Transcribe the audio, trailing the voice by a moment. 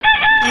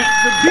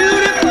It's a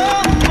beautiful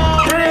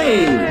morning.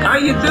 Hey, how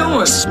you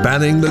doing?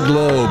 Spanning the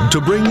globe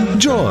to bring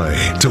joy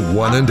to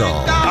one and all.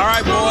 All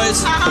right,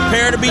 boys,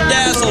 prepare to be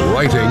dazzled.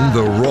 Righting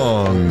the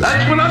wrongs.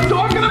 That's what I'm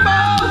talking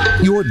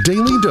about. Your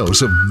daily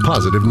dose of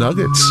positive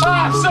nuggets. Oh,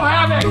 I'm so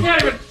happy. I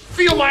can't even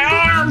feel my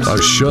arms. A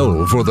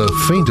show for the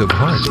faint of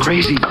heart.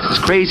 Crazy, it's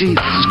crazy,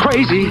 it's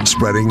crazy.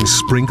 Spreading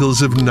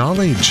sprinkles of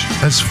knowledge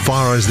as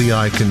far as the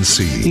eye can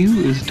see.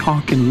 You is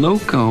talking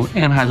loco,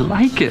 and I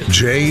like it.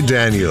 Jay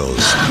Daniels.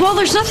 Well,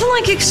 there's nothing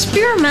like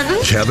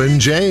experimenting. Kevin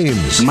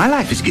James. My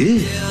life is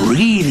good,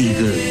 really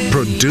good.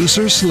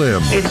 Producer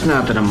Slim. It's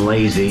not that I'm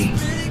lazy.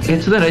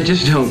 It's that I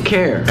just don't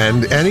care.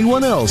 And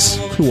anyone else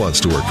who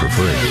wants to work for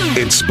free.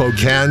 It's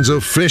Spokane's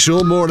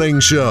official morning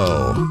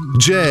show.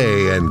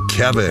 Jay and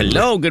Kevin.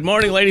 Hello, good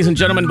morning, ladies and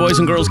gentlemen, boys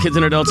and girls, kids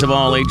and adults of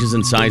all ages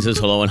and sizes.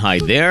 Hello and hi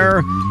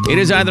there. It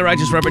is I, the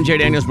Righteous Reverend Jay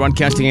Daniels,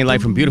 broadcasting a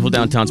live from beautiful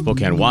downtown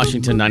Spokane,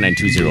 Washington,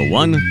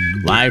 99201.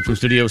 Live from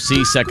Studio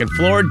C, second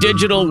floor,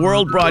 Digital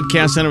World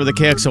Broadcast Center of the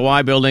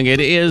KXOY building. It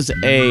is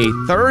a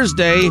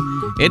Thursday.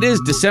 It is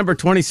December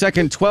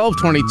 22nd,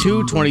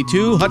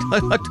 12/22/22. Hut,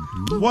 hut, hut.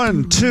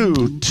 1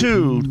 2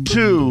 2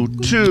 2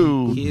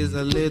 2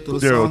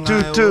 0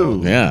 2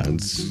 2. Yeah,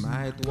 it's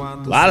a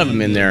lot of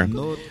them in there.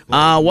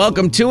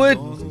 Welcome to it.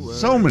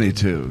 So many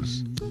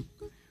twos.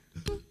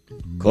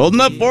 Cold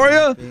enough for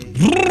you?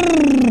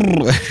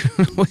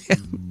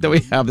 Do we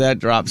have that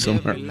drop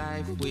somewhere?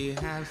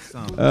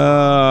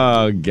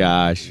 Oh,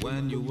 gosh.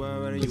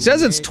 It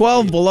says it's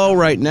 12 below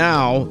right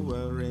now,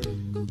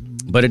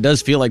 but it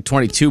does feel like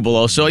 22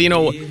 below. So,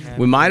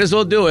 we might as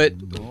well do it.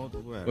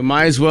 We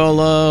might as well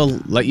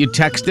let you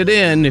text it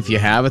in if you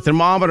have a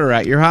thermometer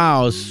at your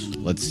house.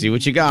 Let's see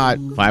what you got.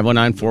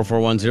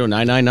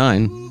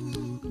 519-441-0999.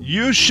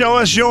 You show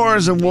us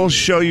yours and we'll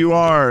show you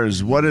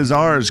ours. What is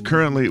ours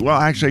currently? Well,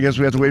 actually, I guess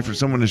we have to wait for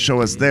someone to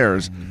show us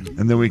theirs,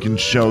 and then we can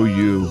show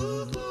you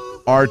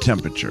our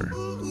temperature.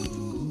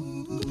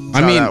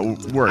 I mean,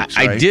 that works,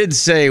 I right? did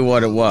say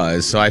what it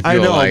was, so I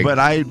feel like... but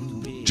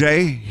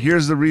Jay,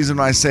 here's the reason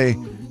I say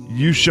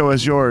you show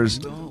us yours,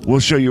 we'll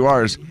show you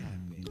ours.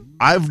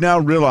 I've now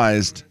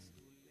realized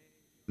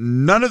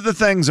none of the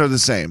things are the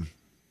same.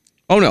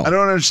 Oh, no. I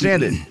don't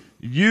understand it.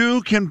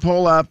 You can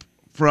pull up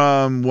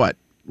from what?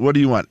 What do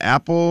you want?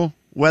 Apple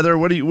weather?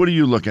 What are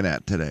you looking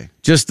at today?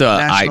 Just the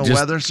National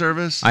Weather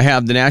Service? I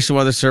have the National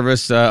Weather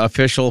Service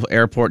official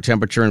airport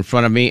temperature in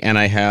front of me, and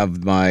I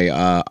have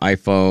my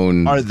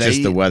iPhone, Are they,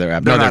 just the weather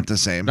app. They're not the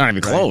same. Not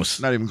even close.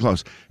 Not even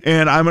close.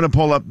 And I'm going to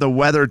pull up the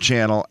Weather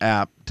Channel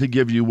app to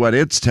give you what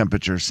its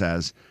temperature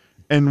says,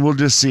 and we'll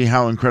just see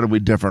how incredibly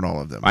different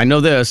all of them. I know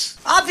this.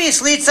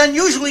 Obviously, it's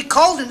unusually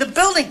cold in the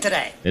building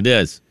today. It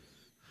is.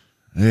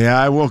 Yeah,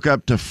 I woke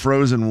up to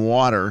frozen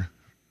water.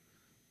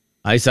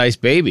 Ice Ice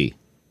Baby.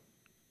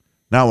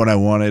 Not what I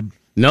wanted.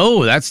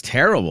 No, that's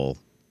terrible.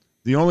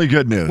 The only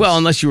good news. Well,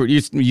 unless you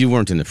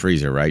weren't in the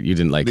freezer, right? You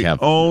didn't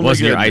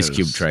wasn't your ice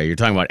cube tray. You're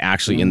talking about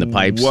actually in the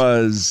pipes.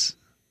 Was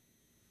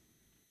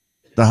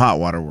the hot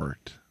water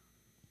worked.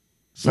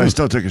 So I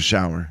still took a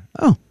shower.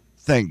 Oh.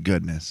 Thank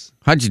goodness.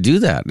 How'd you do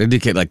that? Did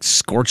it get like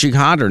scorching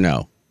hot or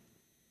no?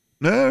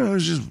 No, it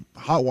was just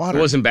hot water.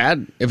 It wasn't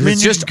bad. If I mean,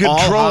 it's you just can all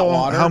control hot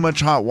water. how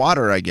much hot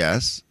water, I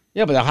guess.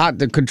 Yeah, but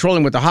the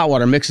controlling with the hot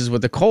water mixes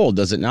with the cold,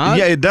 does it not?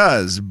 Yeah, it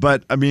does.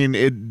 But, I mean,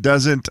 it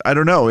doesn't, I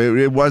don't know.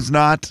 It was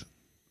not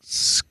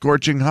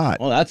scorching hot.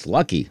 Well, that's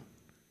lucky.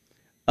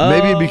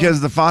 Maybe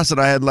because the faucet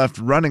I had left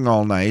running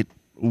all night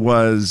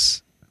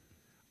was,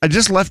 I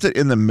just left it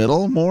in the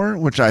middle more,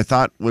 which I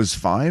thought was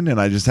fine. And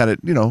I just had it,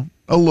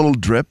 a little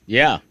drip.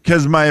 Yeah.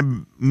 Because my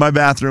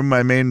bathroom,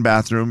 my main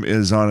bathroom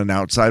is on an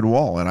outside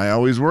wall. And I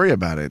always worry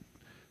about it.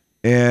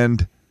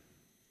 And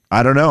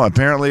I don't know.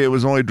 Apparently, it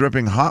was only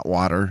dripping hot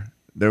water.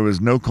 There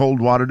was no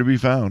cold water to be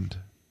found.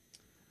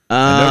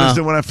 I noticed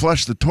it when I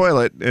flushed the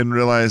toilet and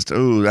realized,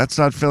 oh, that's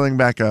not filling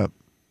back up.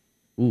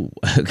 Ooh,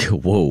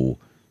 whoa.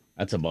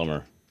 That's a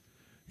bummer.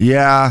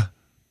 Yeah.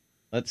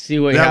 Let's see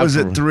what that was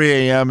at 3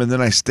 a.m., and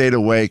then I stayed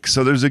awake.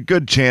 So there's a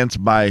good chance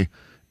by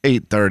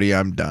 8:30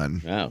 I'm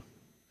done.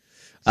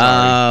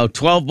 Oh.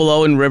 12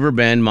 below in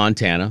Riverbend,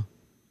 Montana.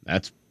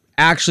 That's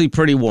actually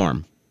pretty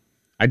warm.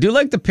 I do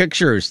like the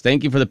pictures.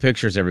 Thank you for the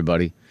pictures,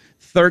 everybody.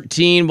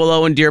 13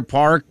 below in Deer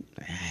Park.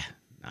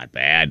 Not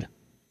bad.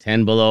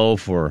 10 below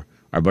for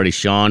our buddy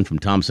Sean from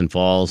Thompson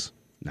Falls.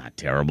 Not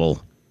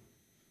terrible.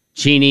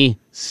 Cheney,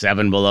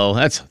 7 below.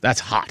 That's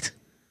hot.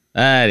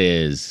 That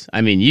is.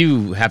 I mean,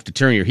 you have to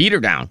turn your heater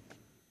down.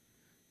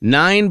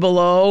 9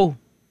 below.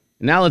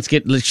 Now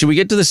should we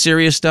get to the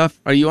serious stuff?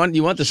 You want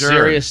the Sure.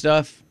 serious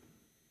stuff?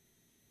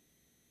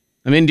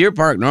 I mean, Deer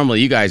Park,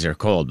 normally you guys are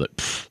cold,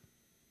 but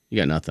you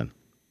got nothing.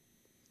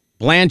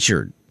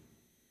 Blanchard,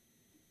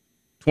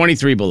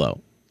 23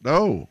 below.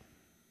 Oh.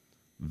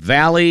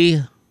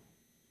 Valley,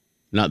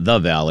 not the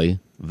Valley,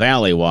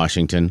 Valley,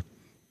 Washington,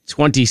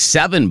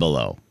 27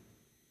 below.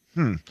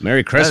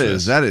 Merry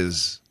Christmas. That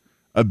is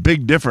a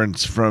big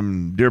difference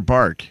from Deer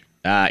Park.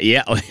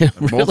 Yeah.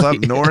 Both really up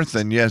north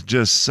and yes,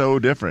 just so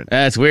different.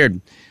 That's weird.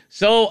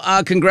 So,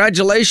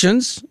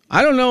 congratulations.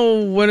 I don't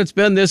know when it's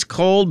been this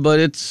cold, but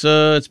it's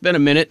been a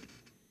minute.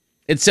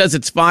 It says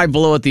it's 5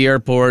 below at the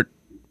airport.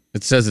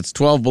 It says it's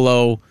 12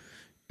 below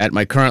at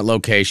my current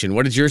location.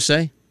 What did yours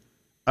say?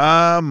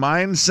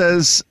 Mine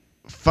says,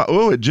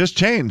 it just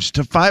changed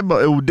to 5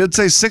 below. It did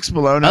say 6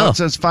 below. Now it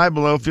says 5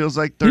 below. Feels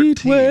like 13.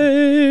 Heat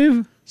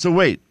wave. So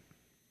wait.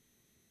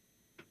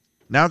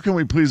 Now can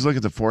we please look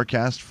at the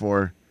forecast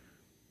for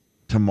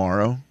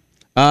tomorrow?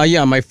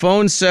 Yeah, my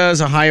phone says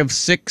a high of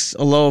 6,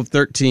 a low of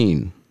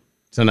 13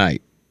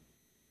 tonight.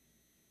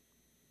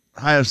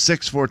 High of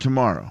 6 for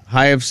tomorrow.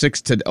 High of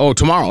 6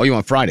 tomorrow. Oh, you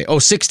want Friday?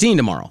 16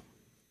 tomorrow.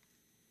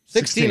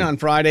 16 on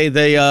Friday.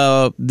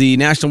 The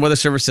National Weather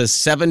Service says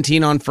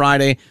 17 on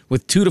Friday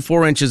with 2 to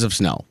 4 inches of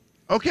snow.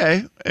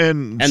 Okay,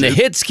 and the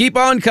hits keep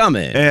on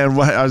coming. And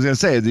what I was going to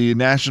say, the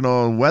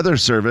National Weather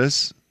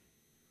Service,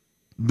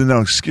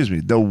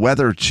 the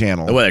Weather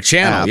Channel. The Weather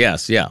Channel, app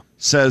yes, yeah.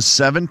 says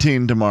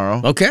 17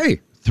 tomorrow. Okay.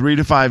 3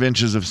 to 5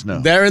 inches of snow.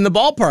 They're in the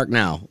ballpark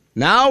now.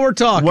 Now we're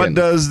talking. What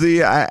does the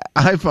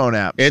iPhone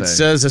app say? It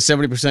says a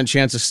 70%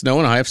 chance of snow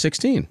and a high of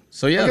 16.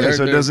 So, yeah. Okay,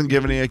 so it doesn't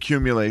give any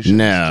accumulation.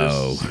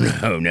 No.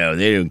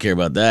 They don't care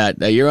about that.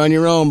 Now, you're on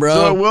your own, bro.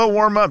 So it will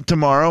warm up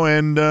tomorrow,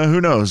 and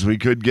who knows? We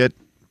could get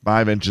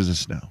 5 inches of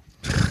snow.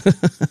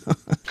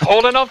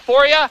 Cold enough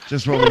for you?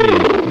 Just what we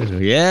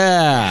need.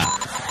 Yeah.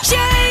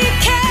 Jay,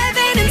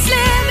 Kevin, and Slim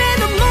in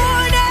the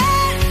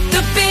morning.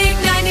 The big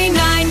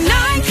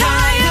 99.9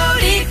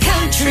 Coyote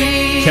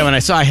Country. Kevin, I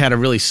saw I had a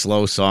really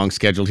slow song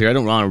scheduled here. I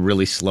don't want a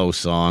really slow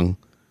song.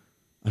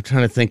 I'm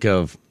trying to think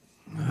of...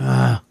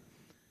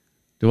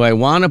 do I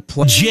want to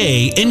play...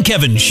 Jay and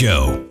Kevin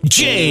Show.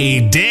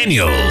 Jay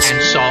Daniels.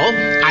 And so,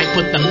 I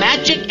put the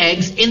magic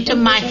eggs into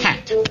my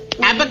hat.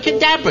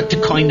 Abracadabra,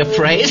 to coin the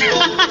phrase.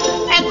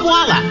 And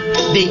voila,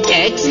 the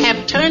eggs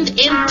have turned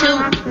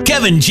into...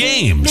 Kevin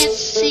James.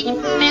 Missy.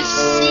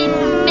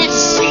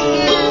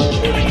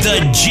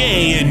 The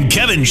Jay and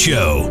Kevin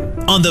Show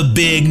on the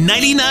big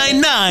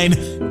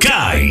 99.9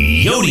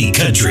 Coyote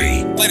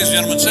Country. Ladies and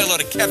gentlemen, say hello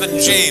to Kevin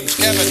James.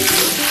 Kevin.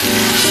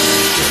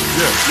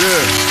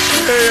 Yeah.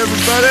 Hey,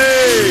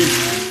 everybody.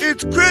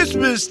 It's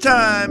Christmas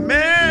time,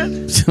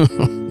 man.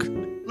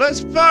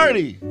 Let's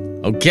party.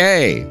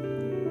 Okay.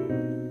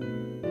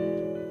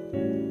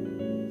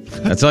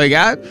 That's all you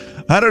got?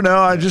 I don't know.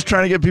 I'm just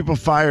trying to get people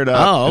fired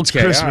up. Oh, okay. It's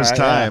Christmas right,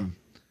 time. Yeah.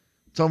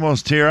 It's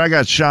almost here. I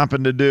got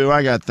shopping to do.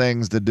 I got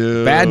things to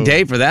do. Bad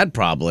day for that,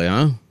 probably,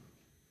 huh?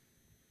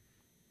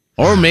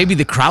 Or maybe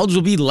the crowds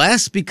will be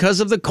less because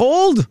of the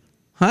cold.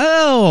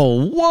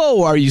 Oh,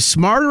 whoa. Are you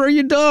smart or are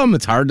you dumb?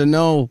 It's hard to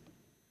know.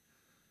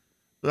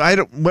 I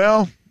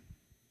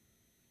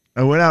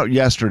went out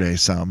yesterday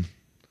some,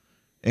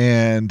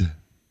 and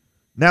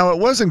now it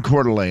was in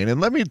Coeur d'Alene,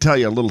 and let me tell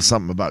you a little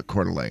something about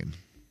Coeur d'Alene.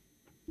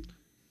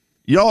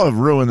 Y'all have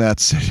ruined that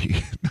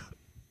city.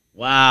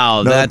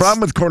 Wow. The problem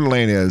with Coeur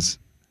d'Alene is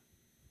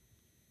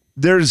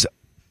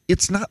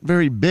it's not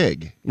very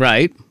big.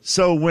 Right.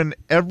 So when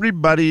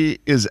everybody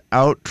is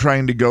out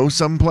trying to go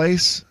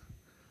someplace,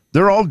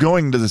 they're all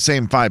going to the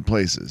same 5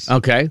 places.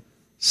 Okay.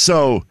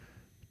 So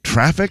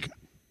traffic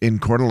in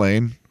Coeur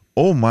d'Alene,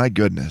 oh my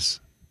goodness.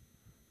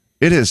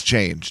 It has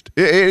changed.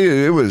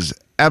 It was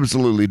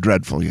absolutely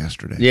dreadful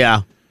yesterday.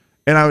 Yeah.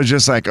 And I was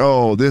just like,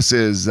 oh, this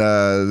is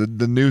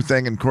the new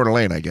thing in Coeur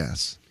d'Alene, I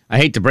guess. I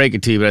hate to break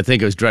it to you, but I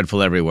think it was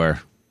dreadful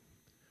everywhere.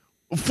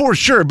 For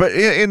sure. But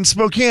in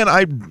Spokane,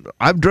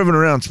 I've driven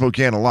around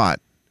Spokane a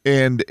lot,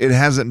 and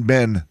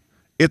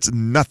it's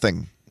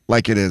nothing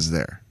like it is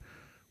there,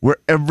 where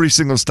every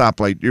single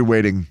stoplight you're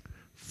waiting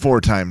 4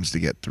 times to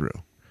get through.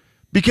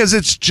 Because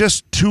it's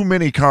just too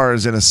many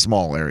cars in a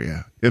small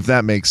area, if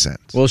that makes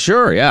sense. Well,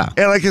 sure, yeah.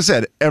 And like I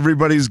said,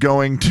 everybody's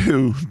going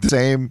to the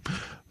same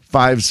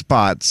 5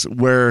 spots,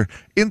 where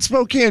in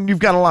Spokane, you've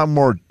got a lot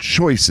more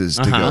choices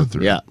to go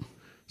through. Yeah.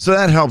 So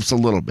that helps a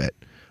little bit.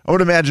 I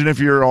would imagine if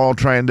you're all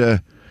trying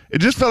to...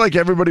 It just felt like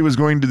everybody was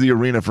going to the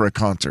arena for a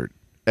concert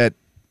at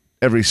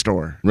every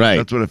store. Right.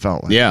 That's what it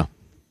felt like. Yeah.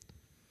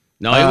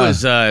 No, it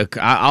was...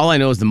 all I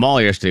know is the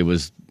mall yesterday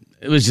was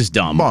just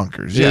dumb.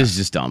 Bonkers, It was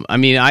just dumb. I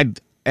mean,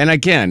 and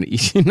again,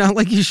 not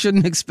like you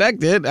shouldn't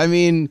expect it. I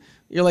mean,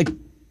 you're like a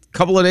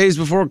couple of days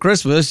before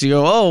Christmas. You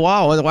go, oh,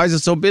 wow, why is it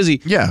so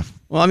busy? Yeah.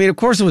 Well, I mean, of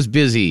course it was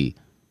busy.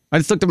 I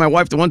just looked at my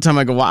wife the one time.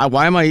 I go,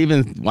 why am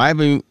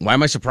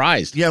I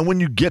surprised? Yeah, when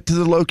you get to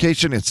the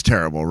location, it's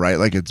terrible, right?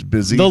 Like it's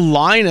busy. The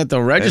line at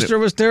the register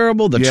was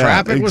terrible. The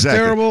traffic was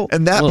terrible.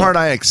 And that part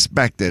I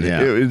expected.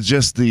 Yeah. It was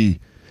just the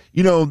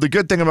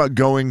good thing about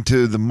going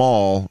to the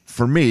mall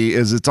for me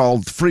is it's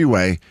all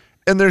freeway.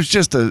 And there's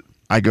just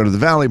I go to the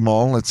Valley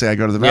Mall. Let's say I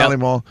go to the Valley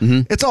Mall.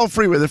 Mm-hmm. It's all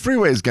freeway. The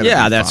freeway is going to be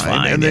fine. That's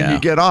fine. And then you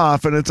get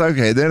off and it's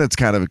okay. Then it's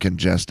kind of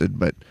congested,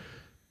 but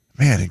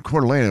man, in Coeur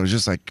d'Alene, it was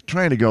just like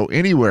trying to go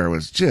anywhere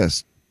was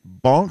just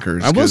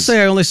bonkers. I will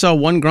say I only saw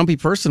one grumpy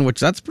person, which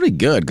that's pretty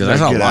good because I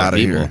saw a lot of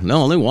people. Here.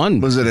 No, only one.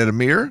 Was it at a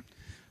mirror?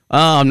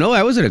 No,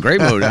 I was in a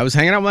great mood. I was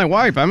hanging out with my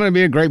wife. I'm going to be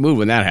in a great mood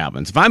when that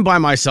happens. If I'm by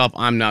myself,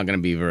 I'm not going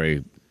to be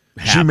very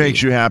happy. She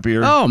makes you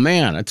happier. Oh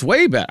man, it's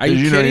way better. Are you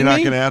Because kidding you're not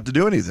me? going to have to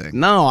do anything.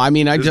 No, I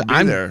mean, Just be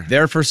I'm there.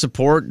 there for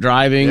support,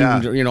 driving,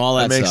 Yeah, all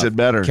that that makes stuff. it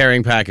better.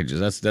 Carrying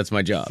packages. That's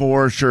my job.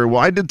 For sure. Well,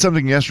 I did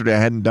something yesterday I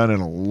hadn't done in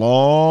a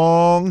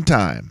long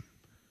time.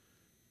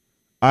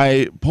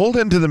 I pulled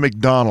into the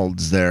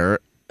McDonald's there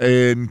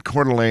in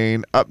Coeur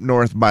d'Alene, up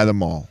north by the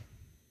mall,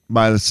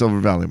 by the Silver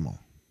Valley Mall.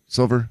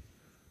 Silver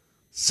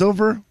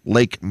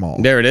Lake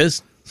Mall. There it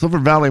is. Silver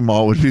Valley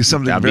Mall would be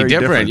something That'd be very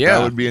different, yeah.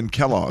 That would be in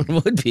Kellogg.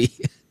 Would be.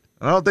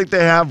 I don't think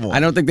they have one. I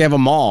don't think they have a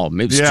mall.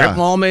 Maybe strip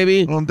mall,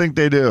 maybe. I don't think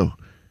they do.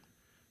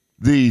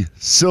 The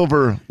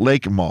Silver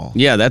Lake Mall.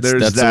 Yeah, that's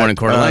There's the one in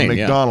Coeur d'Alene.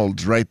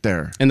 McDonald's right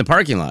there. In the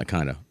parking lot,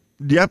 kind of.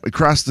 Yep,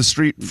 across the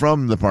street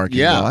from the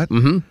parking lot.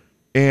 Mm-hmm.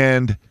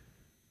 And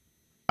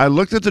I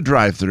looked at the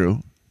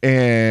drive-thru,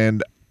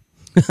 and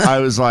I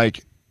was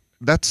like,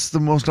 that's the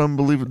most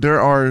unbelievable. There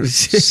are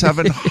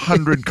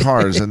 700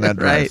 cars in that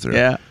drive-thru. Right,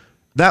 yeah.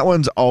 That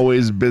one's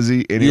always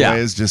busy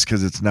anyways, just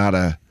because there's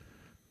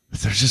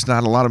just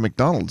not a lot of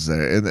McDonald's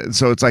there. And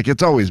so it's like,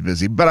 it's always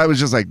busy. But I was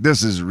just like,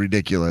 this is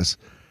ridiculous.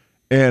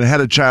 And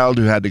had a child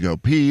who had to go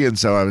pee. And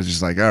so I was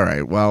just like, all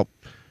right, well,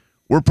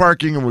 we're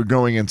parking and we're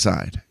going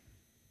inside.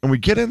 And we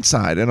get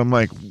inside and I'm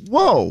like,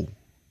 whoa,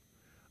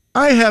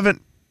 I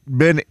haven't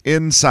been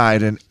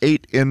inside and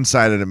ate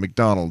inside at a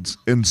McDonald's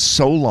in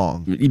so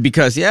long.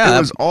 Because, it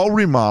was all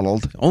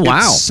remodeled. Oh, wow.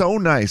 It's so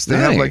nice. They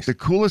have like the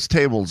coolest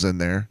tables in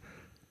there.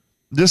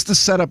 Just the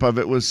setup of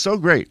it was so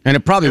great. And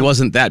it probably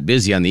wasn't that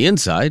busy on the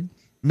inside.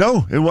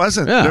 No, it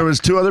wasn't. Yeah. There was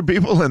 2 other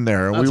people in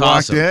there. That's we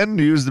walked awesome. in,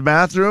 used the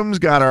bathrooms,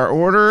 got our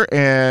order,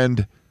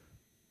 and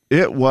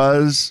it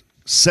was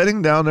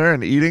sitting down there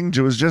and eating.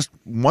 It was just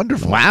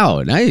wonderful.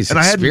 Wow, nice And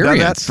I hadn't done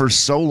that experience. for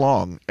so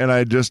long. And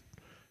I just,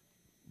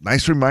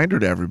 nice reminder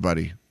to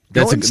everybody.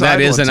 That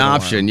is an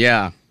option,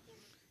 yeah.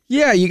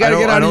 Yeah, you got to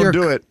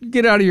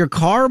get out of your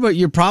car, but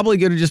you're probably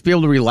going to just be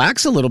able to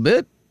relax a little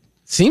bit.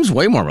 Seems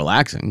way more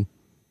relaxing.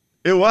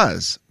 It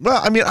was. Well,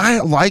 I mean, I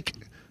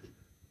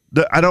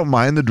don't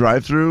mind the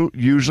drive-thru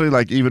usually,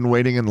 like even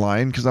waiting in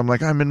line, because I'm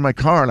like, I'm in my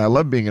car and I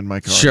love being in my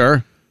car.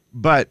 Sure.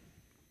 But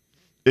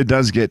it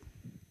does get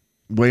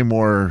way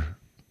more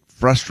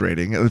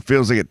frustrating. It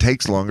feels like it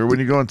takes longer when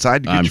you go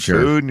inside to get your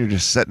food and you're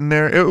just sitting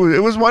there.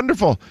 It was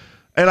wonderful.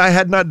 And I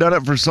had not done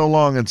it for so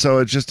long, and so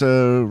it's just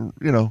a,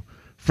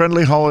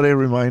 friendly holiday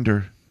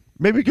reminder.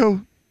 Maybe go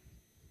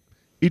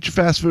eat your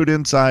fast food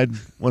inside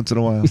once in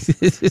a while.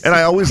 And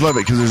I always love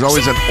it because there's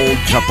always an old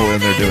couple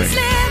in there doing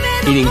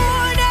it. Eating.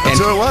 That's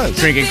what it was.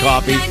 Drinking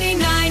coffee.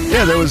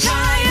 Yeah, there was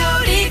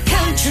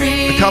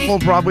a couple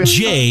probably.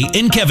 Jay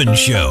and Kevin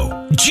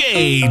Show.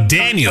 Jay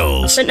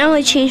Daniels. But now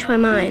I changed my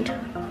mind.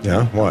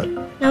 Yeah, what?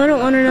 Now I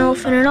don't want an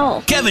elephant at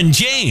all. Kevin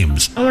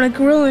James. I want a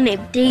gorilla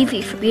named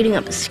Davy for beating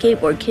up the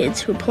skateboard kids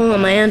who pull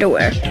on my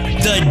underwear.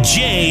 The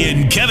Jay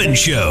and Kevin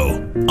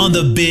Show on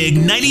the Big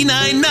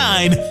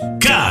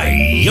 99.9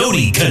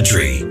 Coyote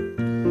Country.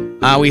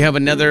 We have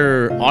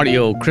another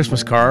audio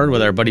Christmas card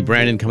with our buddy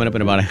Brandon coming up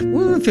in about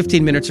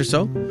 15 minutes or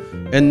so.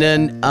 And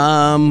then,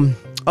 and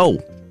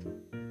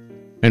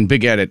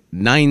Big Ed at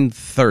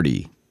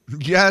 9:30.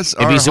 Yes, if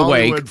our he's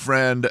Hollywood awake.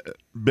 friend,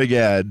 Big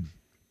Ed,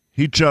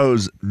 he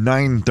chose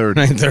 9:30.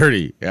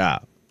 9:30, yeah.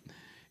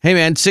 Hey,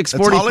 man,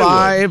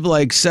 6:45,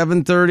 like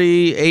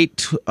 7:30,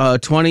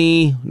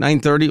 8:20,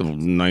 9:30.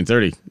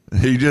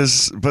 9:30. He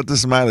just put the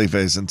smiley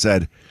face and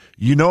said,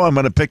 I'm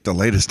going to pick the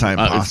latest time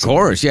possible. Of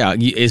course, yeah.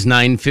 Is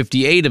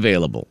 9:58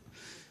 available?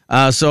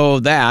 So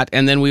that,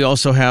 and then we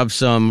also have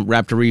some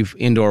Raptor Reef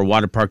Indoor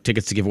Water Park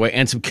tickets to give away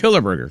and some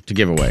Killer Burger to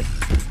give away.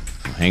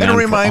 Hang on. And a for all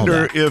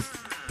reminder, that. if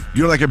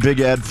you're like a Big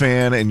Ed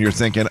fan and you're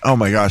thinking, oh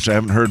my gosh, I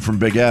haven't heard from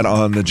Big Ed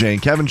on the Jay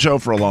and Kevin Show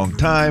for a long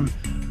time.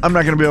 I'm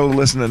not going to be able to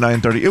listen at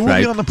 9:30. It will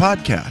be on the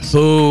podcast.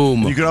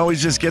 Boom. You can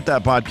always just get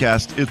that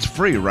podcast. It's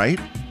free, right?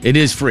 It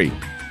is free.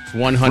 It's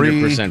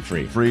 100%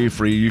 free.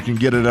 Free. You can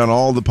get it on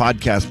all the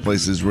podcast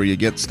places where you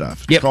get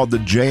stuff. It's called the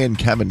Jay and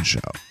Kevin Show.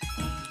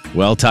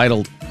 Well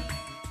titled.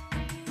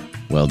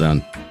 Well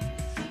done.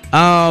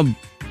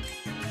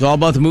 It's all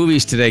about the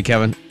movies today,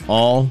 Kevin.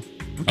 All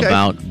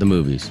about the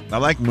movies. I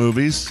like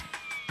movies.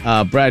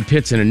 Brad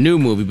Pitt's in a new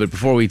movie, but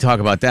before we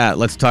talk about that,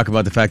 let's talk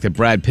about the fact that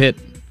Brad Pitt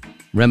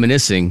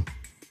reminiscing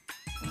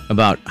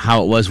about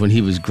how it was when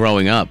he was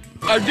growing up.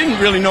 I didn't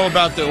really know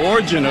about the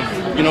origin of,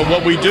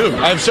 what we do.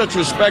 I have such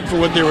respect for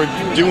what they were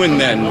doing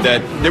then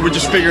that they were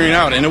just figuring it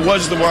out. And it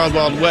was the Wild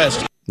Wild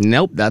West.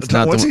 Nope, that's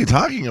not What's the he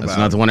talking about? That's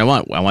not the one I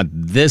want. I want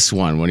this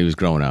one when he was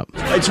growing up.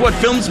 It's what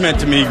films meant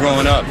to me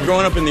growing up.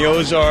 Growing up in the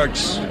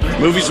Ozarks,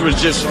 movies was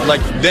just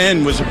like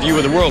then was a view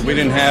of the world. We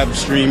didn't have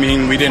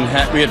streaming. We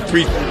had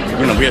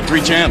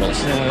three channels,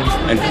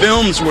 and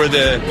films were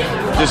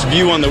this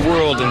view on the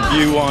world and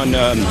view on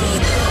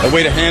a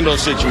way to handle a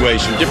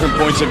situation, different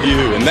points of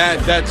view, and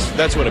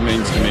that's what it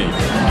means to me.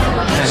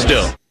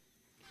 Still,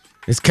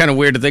 it's kind of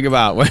weird to think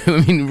about.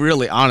 I mean,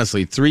 really,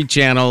 honestly, 3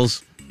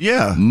 channels.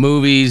 Yeah,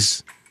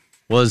 movies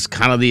was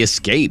kind of the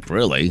escape,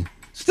 really.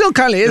 Still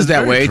kind of is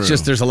that way. It's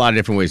just there's a lot of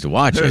different ways to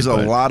watch it. There's a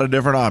lot of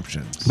different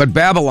options. But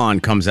Babylon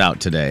comes out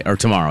today, or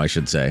tomorrow, I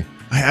should say.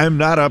 I'm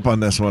not up on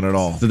this one at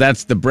all. So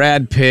that's the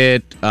Brad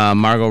Pitt,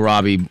 Margot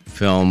Robbie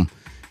film.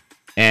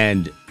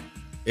 And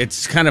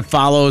it's kind of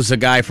follows a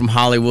guy from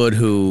Hollywood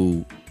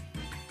who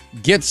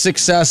gets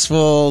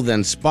successful,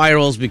 then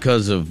spirals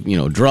because of,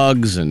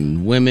 drugs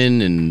and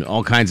women and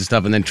all kinds of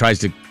stuff, and then tries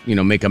to,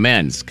 make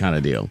amends kind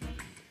of deal.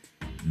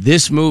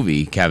 This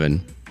movie,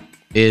 Kevin,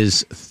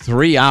 is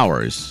 3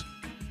 hours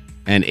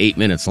and 8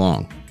 minutes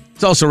long.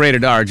 It's also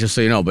rated R, just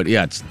so you know, but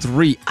yeah, it's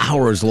 3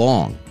 hours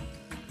long.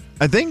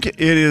 I think it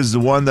is the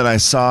one that I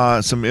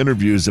saw some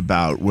interviews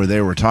about where they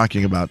were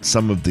talking about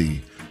some of the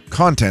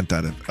content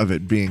of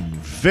it being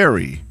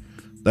very...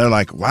 They're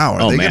like, wow,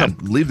 are they going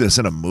to leave this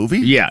in a movie?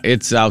 Yeah,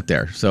 it's out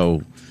there.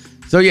 So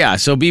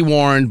be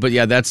warned. But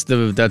yeah, that's the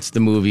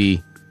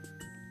movie,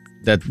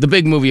 the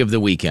big movie of the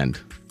weekend.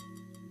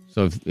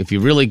 So if you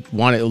really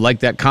want to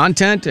like that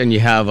content and you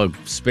have a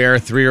spare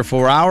 3 or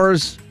 4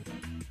 hours,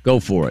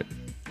 go for it.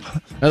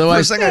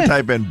 Otherwise, first thing I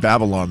type in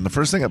Babylon, the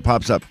first thing that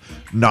pops up,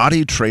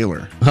 naughty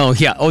trailer. Oh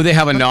yeah. Oh, they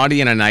have a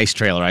naughty and a nice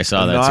trailer. I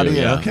saw that naughty, too.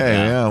 Yeah. Okay,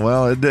 yeah.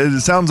 Well,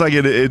 it sounds like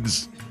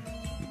it's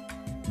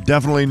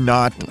definitely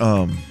not.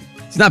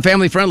 It's not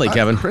family friendly,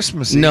 Kevin.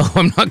 Christmassy. No,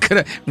 I'm not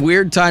gonna.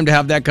 Weird time to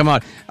have that come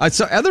out.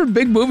 So other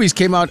big movies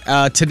came out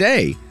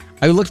today.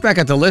 I looked back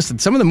at the list,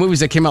 and some of the movies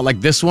that came out, like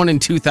this one in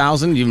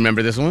 2000. You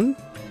remember this one?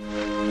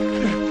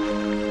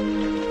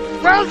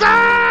 Wilson!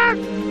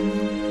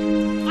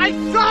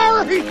 I'm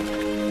sorry!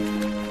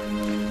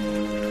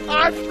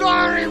 I'm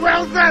sorry,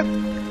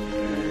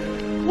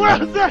 Wilson!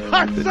 Wilson,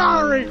 I'm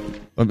sorry!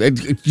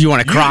 Do you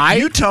want to cry?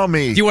 You tell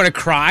me. Do you want to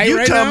cry You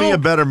right tell now? me a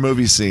better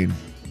movie scene.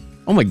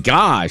 Oh my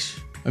gosh.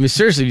 I mean,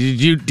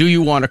 seriously, do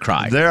you want to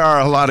cry? There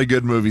are a lot of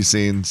good movie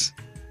scenes.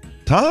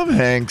 Tom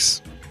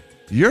Hanks,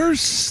 you're a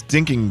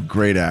stinking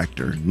great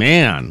actor.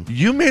 Man.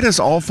 You made us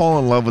all fall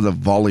in love with a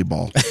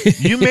volleyball.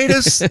 You made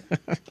us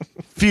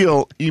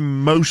feel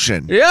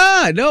emotion.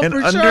 Yeah, no, and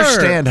for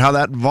understand how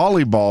that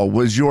volleyball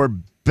was your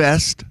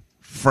best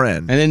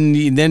friend.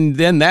 And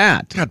then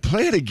that. God,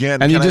 play it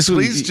again. And Can you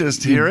please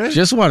just hear it?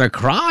 Just want to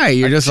cry.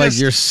 You're just like,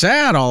 you're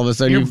sad all of a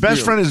sudden. Your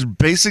best friend is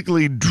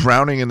basically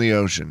drowning in the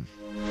ocean.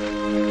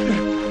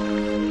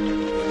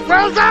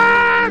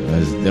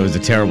 Wilson! That was a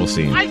terrible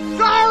scene. I'm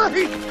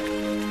sorry!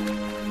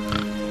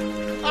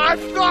 I'm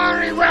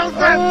sorry, Wilson!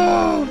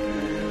 Oh.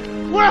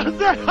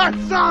 Wilson,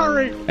 I'm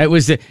sorry! It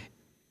was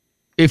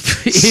if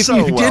So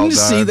you well didn't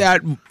see done.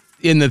 that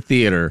in the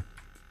theater,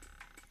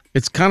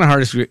 it's kind of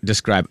hard to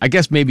describe. I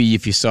guess maybe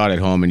if you saw it at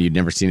home and you'd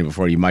never seen it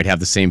before, you might have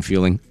the same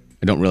feeling.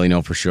 I don't really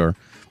know for sure.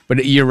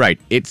 But you're right.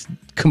 It's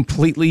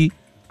completely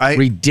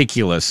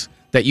ridiculous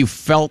that you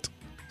felt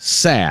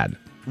sad.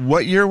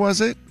 What year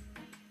was it?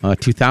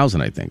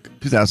 2000, I think.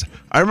 2000.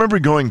 I remember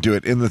going to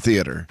it in the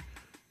theater.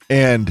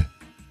 And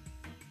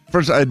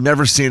first, I'd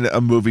never seen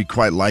a movie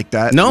quite like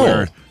that. No.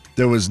 Where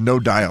there was no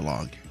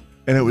dialogue.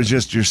 And it was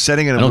just, you're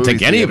sitting in a movie I don't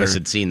think any of theater, us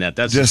had seen that.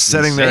 That's just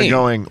sitting there insane.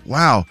 going,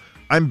 wow,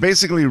 I'm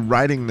basically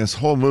writing this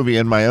whole movie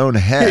in my own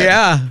head.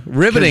 Yeah,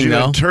 riveting, you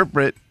though.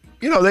 Interpret,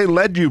 they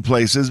led you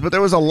places, but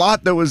there was a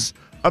lot that was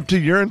up to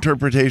your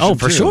interpretation. Oh,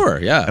 for too. sure,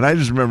 yeah. And I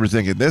just remember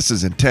thinking, this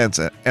is intense.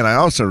 And I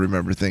also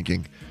remember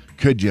thinking,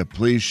 could you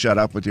please shut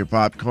up with your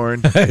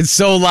popcorn? It's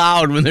so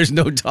loud when there's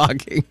no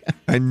talking.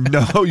 I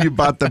know you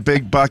bought the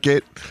big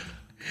bucket,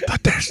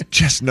 but there's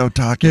just no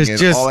talking, and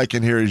all I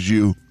can hear is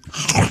you.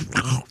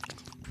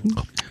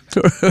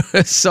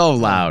 It's so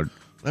loud.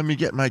 Let me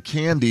get my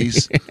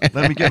candies.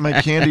 Let me get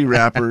my candy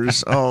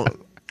wrappers. Oh.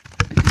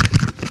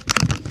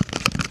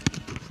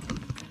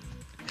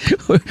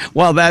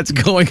 While that's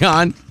going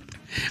on,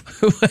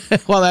 you're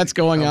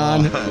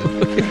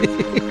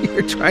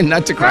trying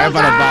not to cry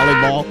about a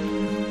volleyball.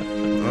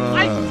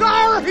 I'm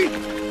sorry!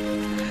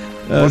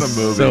 What a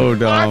movie. So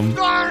dumb. I'm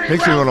sorry,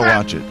 Makes me want to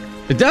watch it.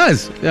 It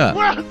does, yeah.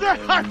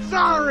 Wilson, I'm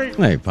sorry!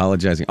 Hey,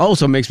 apologizing.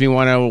 Also makes me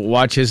want to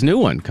watch his new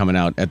one coming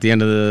out at the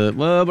end of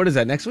the, what is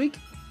that, next week?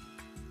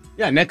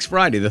 Yeah, next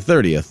Friday, the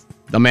 30th.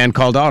 The Man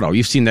Called Otto.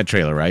 You've seen that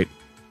trailer, right?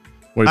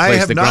 Where he I plays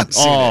have the not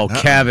seen it.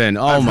 Kevin.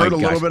 Oh, I've my heard a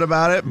gosh. little bit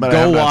about it, but I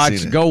have not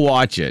seen it. Go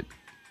watch it.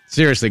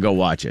 Seriously, go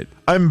watch it.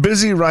 I'm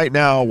busy right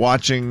now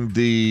watching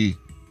the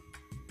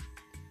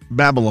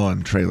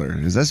Babylon trailer.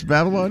 Is this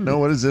Babylon? No,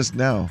 what is this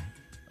now?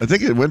 I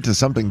think it went to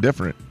something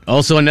different.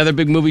 Also, another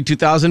big movie,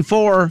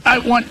 2004. I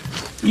want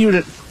you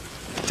to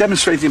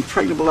demonstrate the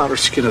impregnable outer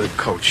skin of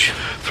the coach.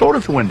 Throw it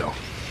at the window.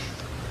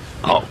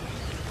 Oh,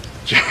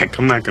 Jack,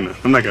 I'm not gonna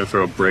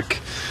throw a brick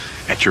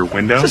at your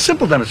window. It's a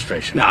simple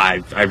demonstration. No,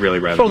 I really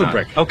rather throw the not.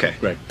 brick. Okay,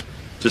 Greg.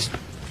 Just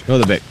throw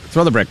the brick.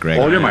 Throw the brick, Greg.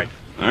 Hold your mic.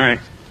 All right.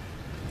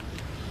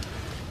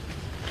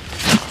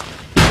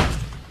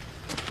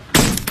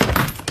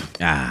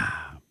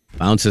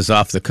 Bounces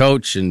off the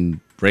coach and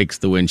breaks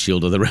the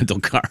windshield of the rental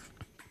car.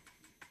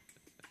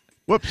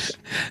 Whoops.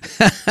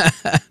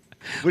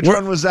 Which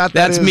one was that?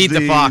 That's That is Meet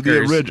the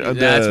Fockers.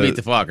 That's Meet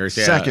the Fockers.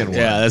 Yeah. Second one.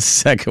 Yeah, that's the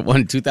second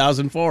one,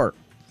 2004.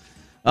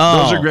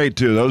 Oh, Those are great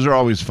too. Those are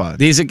always fun.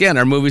 These, again,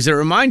 are movies that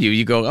remind you.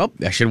 You go, oh,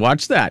 I should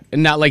watch that.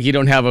 And not like you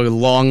don't have a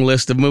long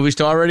list of movies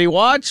to already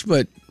watch,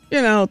 but,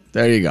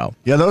 there you go.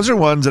 Yeah, those are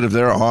ones that if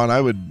they're on,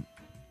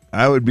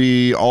 I would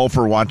be all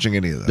for watching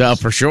any of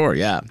those. For sure,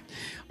 yeah.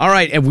 All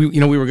right, and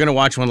we were going to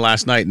watch one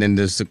last night, and then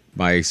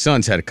my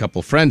sons had a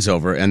couple friends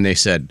over, and they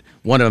said,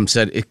 one of them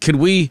said, could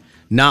we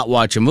not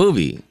watch a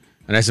movie?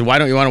 And I said, why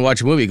don't you want to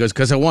watch a movie? He goes,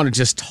 because I want to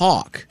just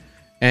talk.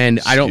 And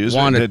I don't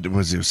want to.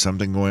 Was there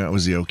something going on?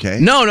 Was he okay?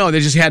 No, they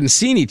just hadn't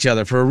seen each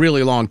other for a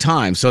really long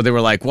time. So they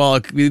were like, well,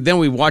 then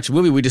we watch a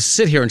movie. We just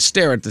sit here and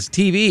stare at this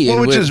TV. Well,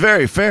 which is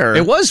very fair.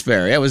 It was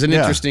fair. It was an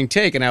interesting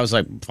take. And I was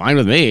like, fine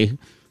with me.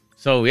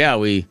 So, yeah,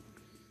 we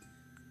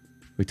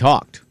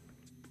talked.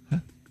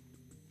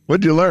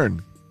 What'd you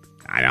learn?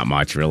 Not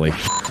much, really. Jay,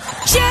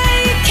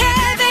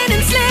 Kevin,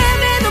 and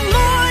Slim in the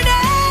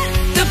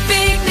morning. The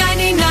big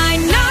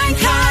 99.9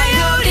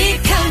 Coyote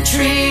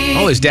Country.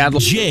 Oh, his dad.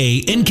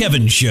 Jay and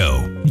Kevin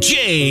Show.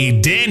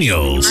 Jay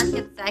Daniels.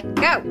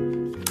 Go.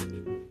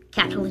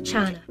 Capital of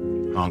China.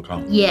 Hong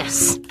Kong.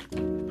 Yes.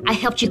 I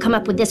helped you come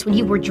up with this when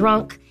you were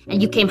drunk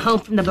and you came home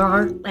from the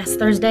bar last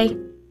Thursday.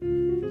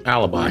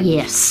 Alibi.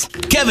 Yes.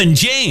 Kevin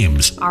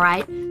James. All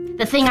right.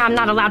 The thing I'm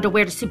not allowed to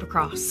wear to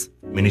Supercross.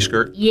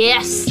 Miniskirt.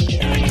 Yes.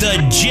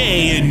 The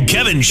Jay and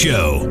Kevin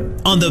Show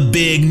on the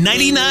big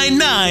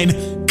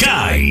 99.9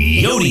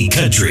 Coyote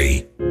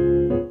Country.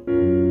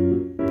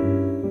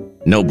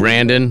 No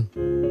Brandon.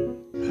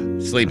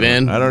 Sleep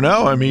in. I don't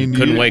know. I mean,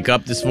 couldn't wake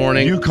up this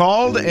morning. You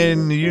called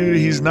and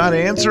he's not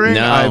answering.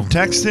 No. I've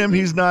texted him.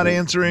 He's not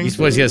answering.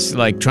 He was just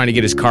like trying to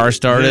get his car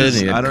started.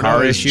 He had a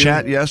car issue. His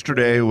chat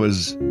yesterday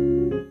was,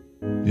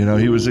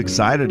 he was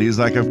excited. He's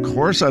like, of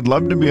course, I'd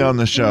love to be on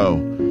the show.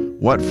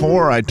 What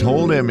for? I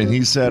told him, and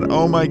he said,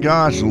 oh my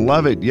gosh,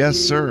 love it. Yes,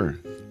 sir.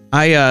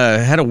 I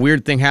had a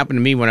weird thing happen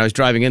to me when I was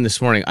driving in this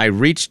morning. I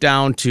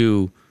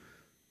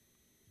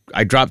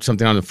dropped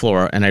something on the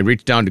floor, and I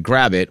reached down to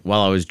grab it while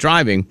I was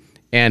driving.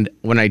 And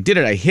when I did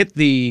it, I hit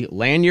the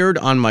lanyard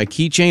on my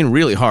keychain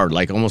really hard,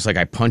 like almost like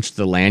I punched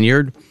the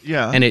lanyard.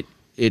 Yeah. And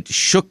it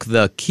shook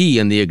the key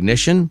in the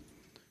ignition,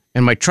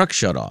 and my truck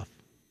shut off.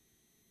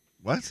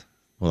 What?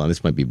 Hold on,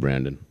 this might be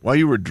Brandon. While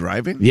you were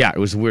driving? Yeah, it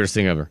was the weirdest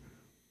thing ever.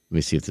 Let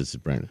me see if this is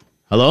Brandon.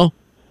 Hello?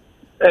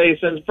 Hey,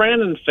 since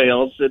Brandon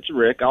fails, it's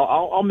Rick.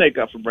 I'll make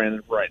up for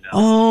Brandon right now.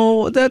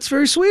 Oh, that's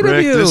very sweet Rick,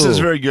 of you. this is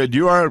very good.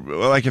 You are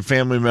like a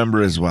family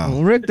member as well.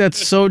 Well, Rick,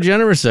 that's so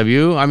generous of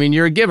you. I mean,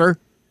 you're a giver,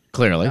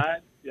 clearly. I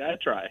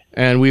try.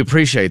 And we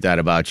appreciate that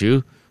about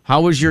you.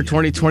 How was your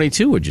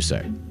 2022, would you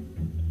say?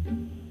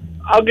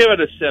 I'll give it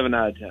a 7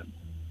 out of 10.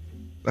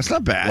 That's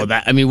not bad.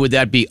 Well, would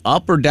that be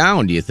up or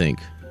down, do you think?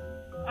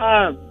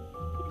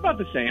 About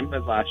the same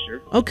as last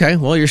year. Okay,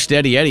 well, you're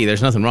steady Eddie.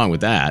 There's nothing wrong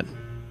with that.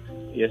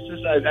 Yes,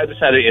 I just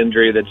had an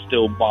injury that's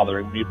still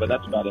bothering me, but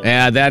that's about it.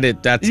 Yeah,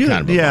 that's kind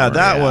of a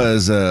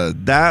bummer,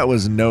 that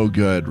was no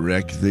good,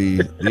 Rick.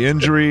 The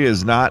injury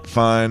is not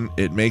fun.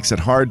 It makes it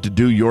hard to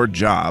do your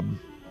job.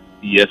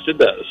 Yes, it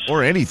does.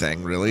 Or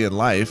anything, really, in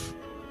life.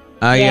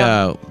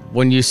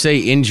 When you say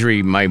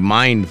injury, my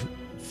mind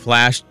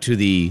flashed to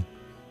the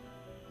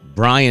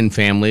Bryan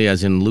family,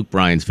 as in Luke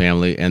Bryan's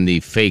family, and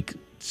the fake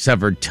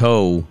severed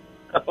toe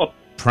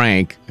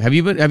prank. Have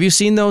you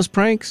seen those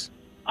pranks?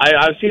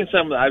 I've seen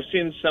some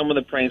of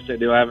the pranks they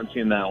do. I haven't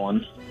seen that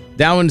one.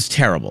 That one's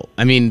terrible.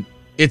 I mean,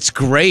 it's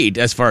great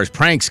as far as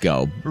pranks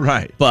go.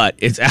 Right. But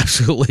it's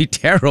absolutely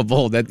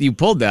terrible that you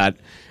pulled that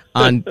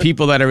on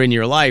people that are in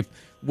your life.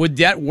 Would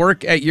that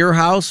work at your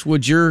house?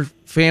 Would your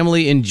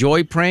family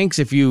enjoy pranks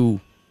if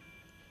if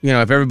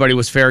everybody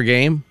was fair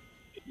game?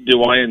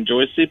 Do I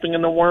enjoy sleeping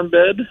in a warm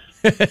bed?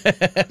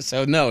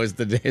 So no, is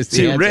the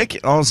See, answer. Rick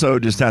also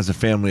just has a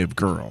family of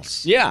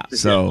girls. Yeah.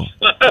 So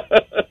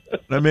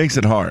that makes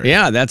it hard.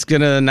 Yeah, that's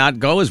going to not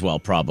go as well,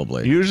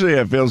 probably. Usually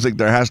it feels like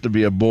there has to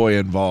be a boy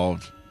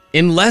involved.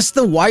 Unless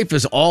the wife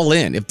is all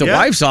in. If the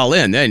wife's all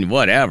in, then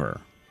whatever.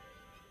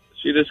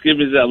 She just gives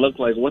me that look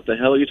like, what the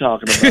hell are you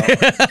talking about?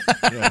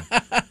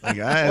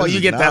 Well, you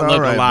get that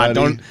look a lot.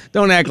 Buddy.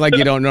 Don't act like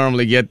you don't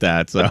normally get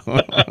that. So,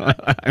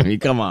 I mean,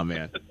 come on,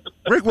 man.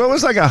 Rick, what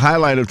was like a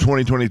highlight of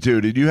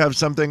 2022? Did you have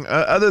something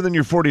other than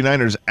your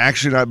 49ers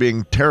actually not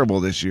being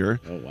terrible this year?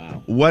 Oh,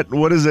 wow.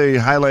 What is a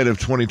highlight of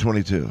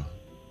 2022?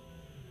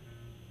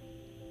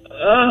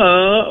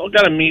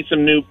 Got to meet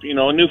some new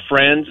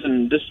friends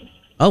and just.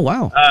 Oh,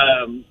 wow.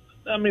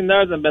 I mean, there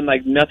hasn't been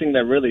like nothing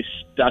that really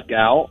stuck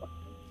out.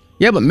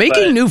 Yeah, but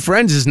making new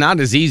friends is not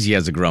as easy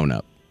as a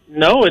grown-up.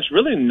 No, it's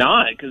really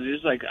not, because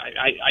it's like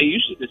I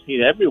usually just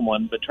meet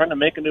everyone, but trying to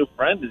make a new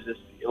friend is just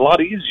a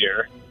lot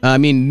easier. I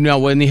mean,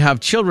 when you have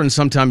children,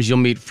 sometimes you'll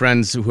meet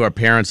friends who are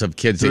parents of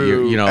kids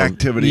through that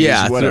activities,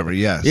 whatever.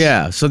 Yes,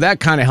 yeah. So that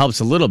kind of helps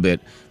a little bit,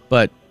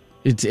 but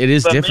it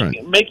is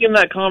different. Making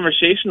that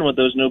conversation with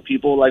those new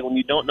people, like when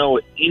you don't know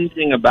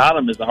anything about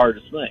them, is the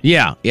hardest thing.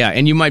 Yeah,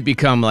 and you might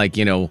become like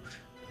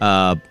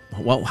what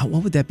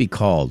would that be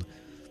called?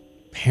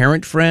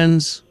 Parent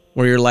friends,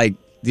 where you're like,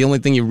 the only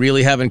thing you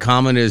really have in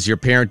common is you're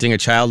parenting a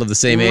child of the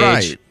same age.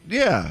 Right,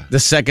 yeah. The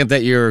second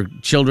that your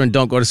children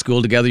don't go to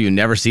school together, you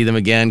never see them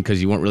again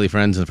because you weren't really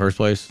friends in the first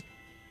place.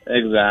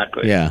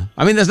 Exactly. Yeah.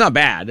 I mean, that's not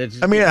bad.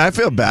 I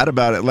feel bad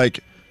about it.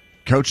 Like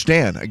Coach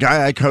Dan, a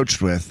guy I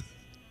coached with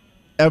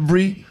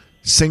every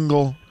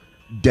single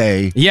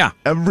day. Yeah.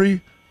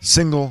 Every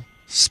single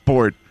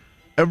sport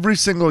every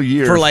single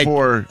year.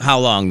 For how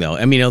long, though?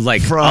 I mean,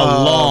 like a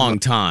long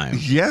time.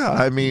 Yeah,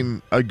 I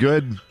mean, a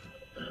good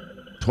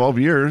 12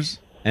 years.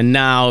 And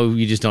now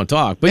you just don't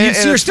talk. But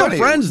you're still funny.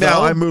 friends, though.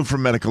 Now I moved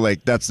from Medical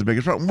Lake. That's the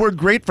biggest problem. We're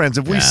great friends.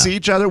 If we see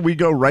each other, we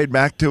go right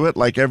back to it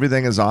like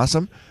everything is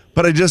awesome.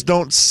 But I just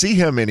don't see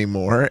him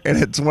anymore. And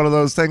it's one of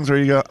those things where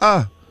you go,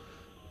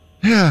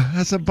 yeah,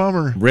 that's a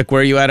bummer. Rick,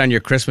 where are you at on your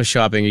Christmas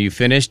shopping? Are you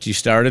finished? You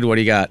started? What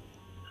do you got?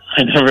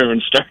 I never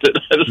even started.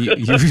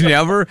 You've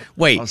never?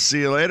 Wait. I'll see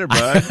you later,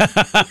 bud.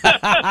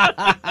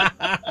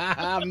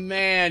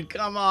 Man,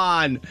 come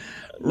on.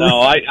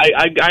 No,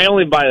 I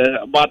only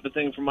bought the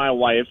thing for my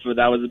wife, but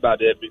that was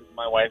about it because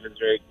my wife is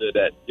very good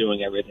at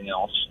doing everything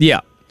else. Yeah.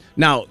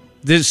 Now,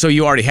 so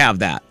you already have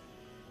that.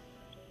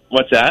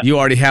 What's that? You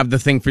already have the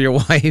thing for your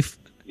wife?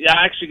 Yeah,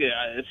 actually,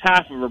 it's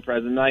half of her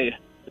present. The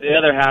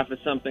other half is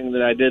something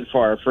that I did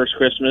for our first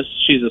Christmas.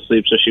 She's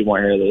asleep, so she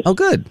won't hear this. Oh,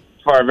 good.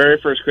 For our very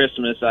first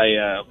Christmas,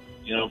 I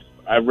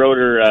wrote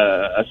her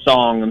a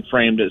song and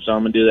framed it, so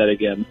I'm going to do that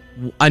again.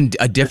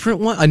 A different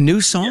one? A new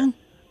song?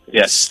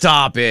 Yes.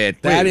 Stop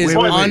it. That is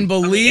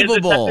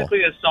unbelievable. I mean, it's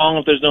technically a song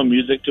if there's no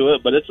music to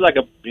it, but it's like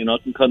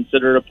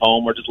considered a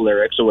poem or just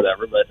lyrics or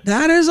whatever. But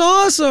that is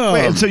awesome.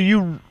 Wait, and so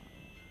you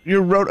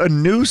wrote a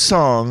new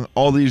song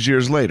all these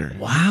years later?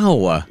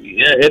 Wow.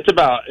 Yeah, it's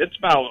about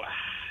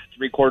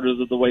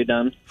 3/4 of the way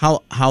done.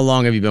 How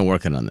long have you been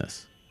working on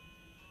this?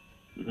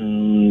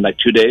 Like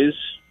 2 days.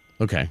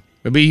 Okay.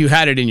 But you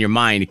had it in your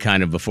mind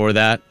kind of before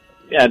that?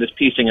 Yeah, just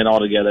piecing it all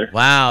together.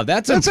 Wow,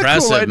 that's impressive, a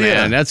cool idea.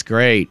 man. That's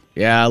great.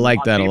 Yeah, I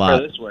like that a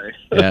lot. This way.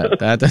 Yeah,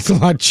 that's a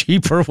lot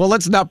cheaper. Well,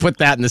 let's not put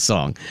that in the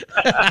song.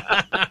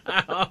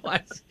 I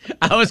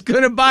was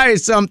going to buy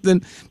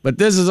something, but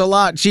this is a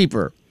lot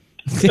cheaper.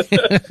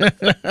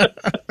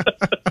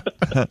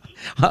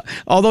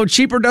 Although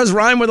cheaper does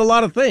rhyme with a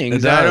lot of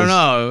things. I don't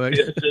know.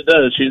 Yes, it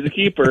does. She's a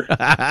keeper.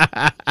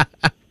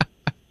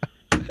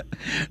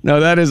 No,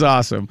 that is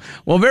awesome.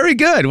 Well, very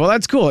good. Well,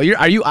 that's cool.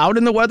 Are you out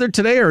in the weather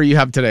today, or you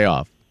have today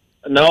off?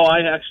 No,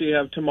 I actually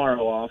have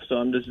tomorrow off, so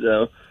I'm just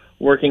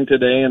working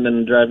today and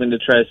then driving to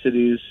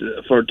Tri-Cities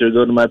to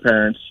go to my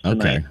parents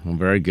tonight. Okay, well,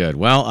 very good.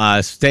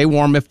 Well, stay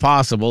warm if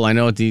possible. I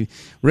know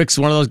Rick's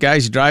one of those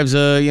guys who drives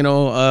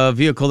a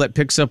vehicle that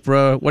picks up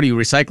what are you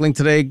recycling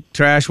today?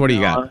 Trash? What do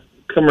you got?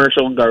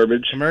 Commercial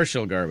garbage.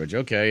 Commercial garbage.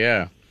 Okay,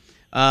 yeah.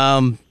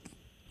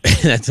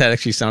 That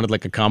actually sounded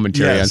like a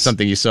commentary on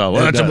something you saw.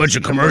 Well, that's a bunch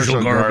of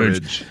commercial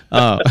garbage.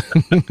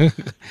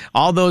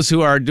 All those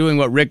who are doing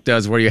what Rick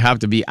does, where you have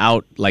to be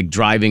out, like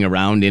driving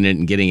around in it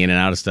and getting in and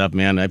out of stuff,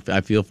 man, I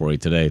feel for you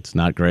today. It's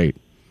not great.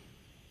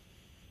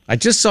 I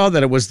just saw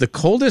that it was the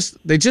coldest.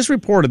 They just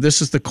reported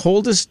this is the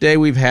coldest day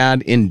we've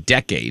had in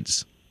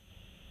decades.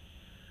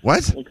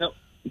 What?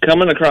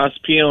 Coming across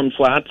Peone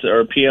Flats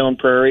or Peone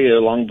Prairie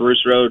along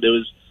Bruce Road, it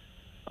was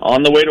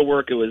on the way to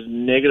work. It was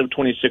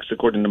 -26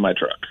 according to my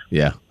truck.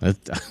 Yeah, but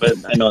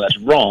I know that's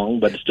wrong,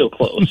 but it's still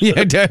close. Yeah,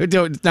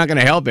 it's not going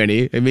to help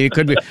any. I mean, it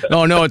could be.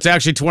 Oh no, it's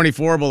actually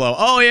 24 below.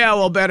 Oh yeah,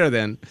 well better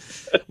then.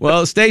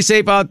 Well, stay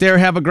safe out there.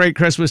 Have a great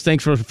Christmas.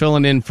 Thanks for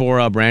filling in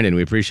for Brandon.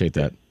 We appreciate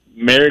that.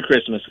 Merry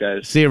Christmas,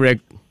 guys. See you, Rick.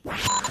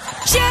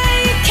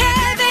 Jay,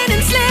 Kevin,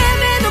 and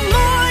Slim.